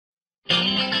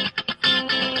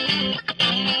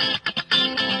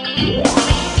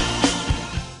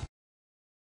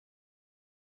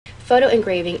photo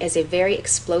engraving is a very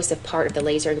explosive part of the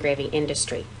laser engraving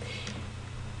industry.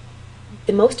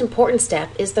 The most important step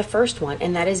is the first one,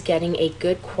 and that is getting a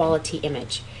good quality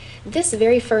image. This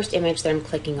very first image that I'm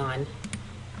clicking on,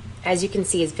 as you can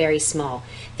see, is very small.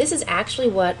 This is actually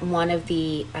what one of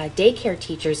the daycare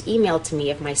teachers emailed to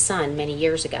me of my son many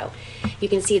years ago. You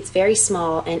can see it's very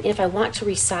small, and if I want to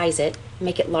resize it,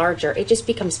 make it larger, it just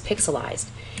becomes pixelized.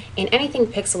 And anything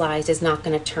pixelized is not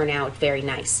going to turn out very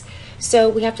nice. So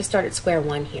we have to start at square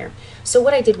one here. So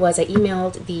what I did was I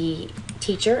emailed the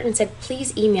teacher and said,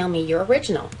 please email me your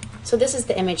original. So this is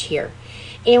the image here.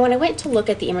 And when I went to look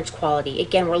at the image quality,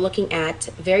 again, we're looking at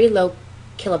very low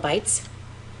kilobytes.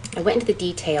 I went into the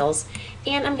details,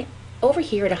 and I'm over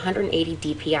here at 180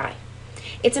 dpi.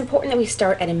 It's important that we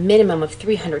start at a minimum of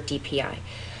 300 dpi.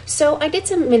 So I did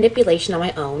some manipulation on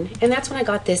my own, and that's when I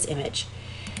got this image.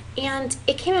 And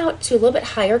it came out to a little bit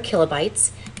higher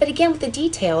kilobytes, but again, with the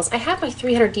details, I have my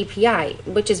 300 dpi,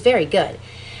 which is very good.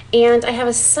 And I have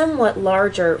a somewhat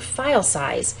larger file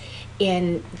size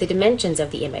in the dimensions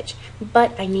of the image,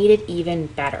 but I need it even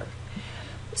better.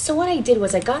 So what I did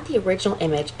was I got the original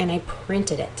image and I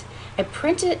printed it. I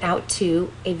printed it out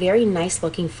to a very nice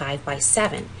looking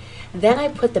 5x7. Then I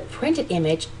put the printed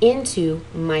image into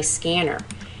my scanner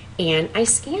and I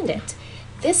scanned it.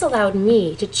 This allowed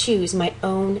me to choose my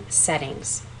own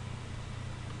settings.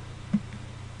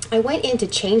 I went into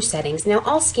change settings. Now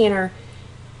all scanner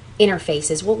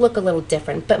interfaces will look a little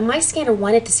different, but my scanner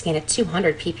wanted to scan at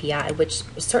 200 ppi, which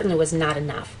certainly was not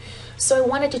enough. So I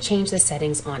wanted to change the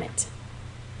settings on it.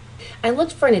 I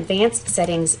looked for an advanced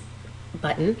settings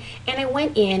button and I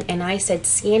went in and I said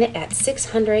scan it at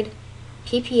 600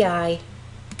 ppi,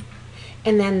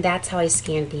 and then that's how I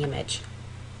scanned the image.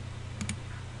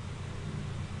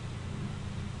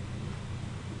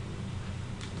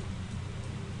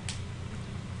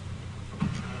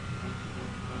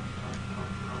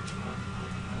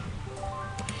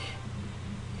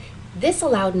 This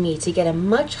allowed me to get a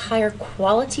much higher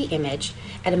quality image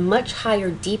at a much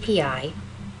higher DPI.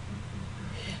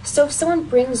 So if someone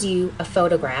brings you a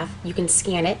photograph, you can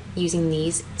scan it using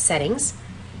these settings.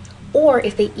 Or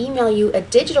if they email you a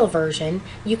digital version,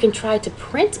 you can try to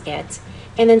print it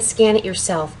and then scan it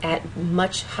yourself at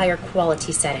much higher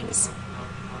quality settings.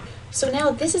 So now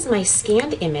this is my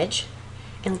scanned image,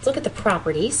 and let's look at the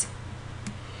properties.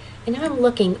 And now I'm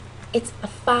looking, it's a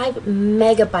 5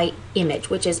 megabyte image,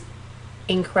 which is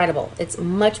incredible. It's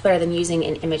much better than using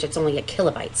an image that's only at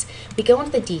kilobytes. We go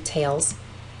into the details.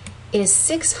 It is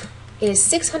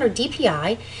 600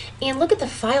 dpi, and look at the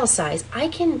file size. I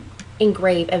can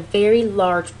engrave a very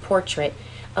large portrait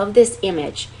of this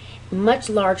image, much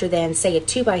larger than say a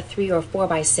 2x3 or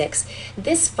 4x6.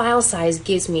 This file size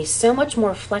gives me so much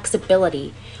more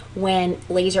flexibility when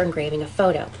laser engraving a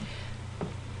photo.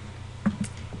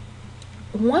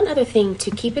 One other thing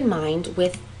to keep in mind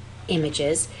with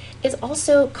images is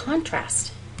also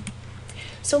contrast.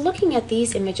 So looking at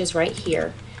these images right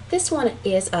here, this one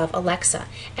is of Alexa,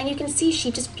 and you can see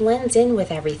she just blends in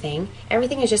with everything.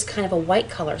 Everything is just kind of a white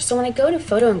color. So when I go to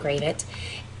photo engrave it,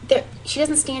 she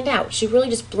doesn't stand out. She really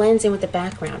just blends in with the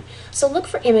background. So look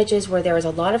for images where there is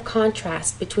a lot of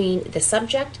contrast between the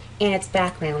subject and its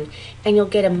background, and you'll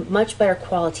get a much better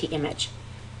quality image.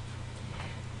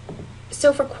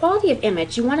 So for quality of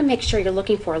image, you want to make sure you're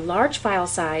looking for a large file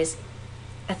size,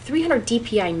 a 300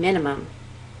 dpi minimum,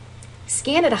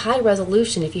 scan at a high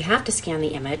resolution if you have to scan the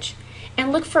image,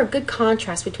 and look for a good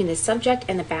contrast between the subject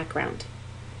and the background.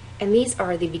 And these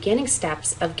are the beginning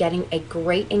steps of getting a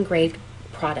great engraved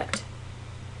product.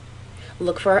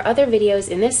 Look for our other videos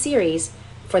in this series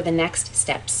for the next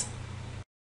steps.